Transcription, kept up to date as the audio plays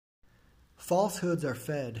Falsehoods are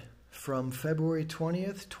fed from February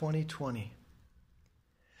 20th, 2020.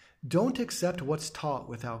 Don't accept what's taught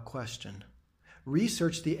without question.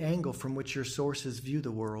 Research the angle from which your sources view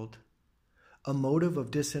the world. A motive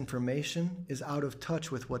of disinformation is out of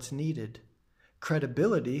touch with what's needed.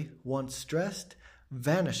 Credibility, once stressed,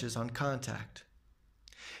 vanishes on contact.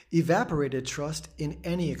 Evaporated trust in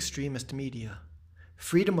any extremist media.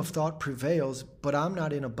 Freedom of thought prevails, but I'm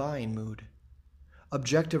not in a buying mood.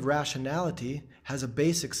 Objective rationality has a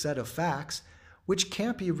basic set of facts which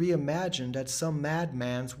can't be reimagined at some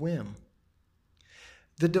madman's whim.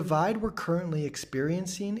 The divide we're currently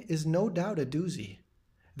experiencing is no doubt a doozy.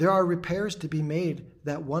 There are repairs to be made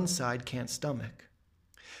that one side can't stomach.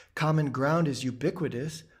 Common ground is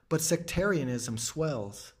ubiquitous, but sectarianism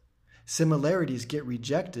swells. Similarities get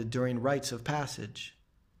rejected during rites of passage.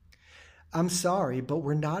 I'm sorry, but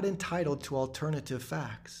we're not entitled to alternative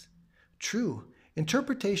facts. True,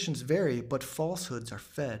 interpretations vary, but falsehoods are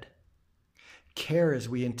fed. Care as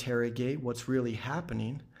we interrogate what's really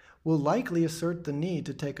happening will likely assert the need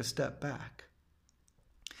to take a step back.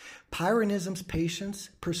 Pyrrhonism's patience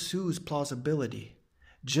pursues plausibility.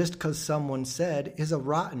 Just 'cause someone said is a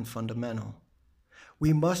rotten fundamental.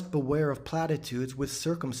 We must beware of platitudes with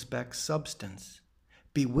circumspect substance.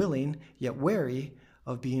 Be willing, yet wary,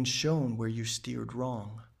 of being shown where you steered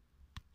wrong.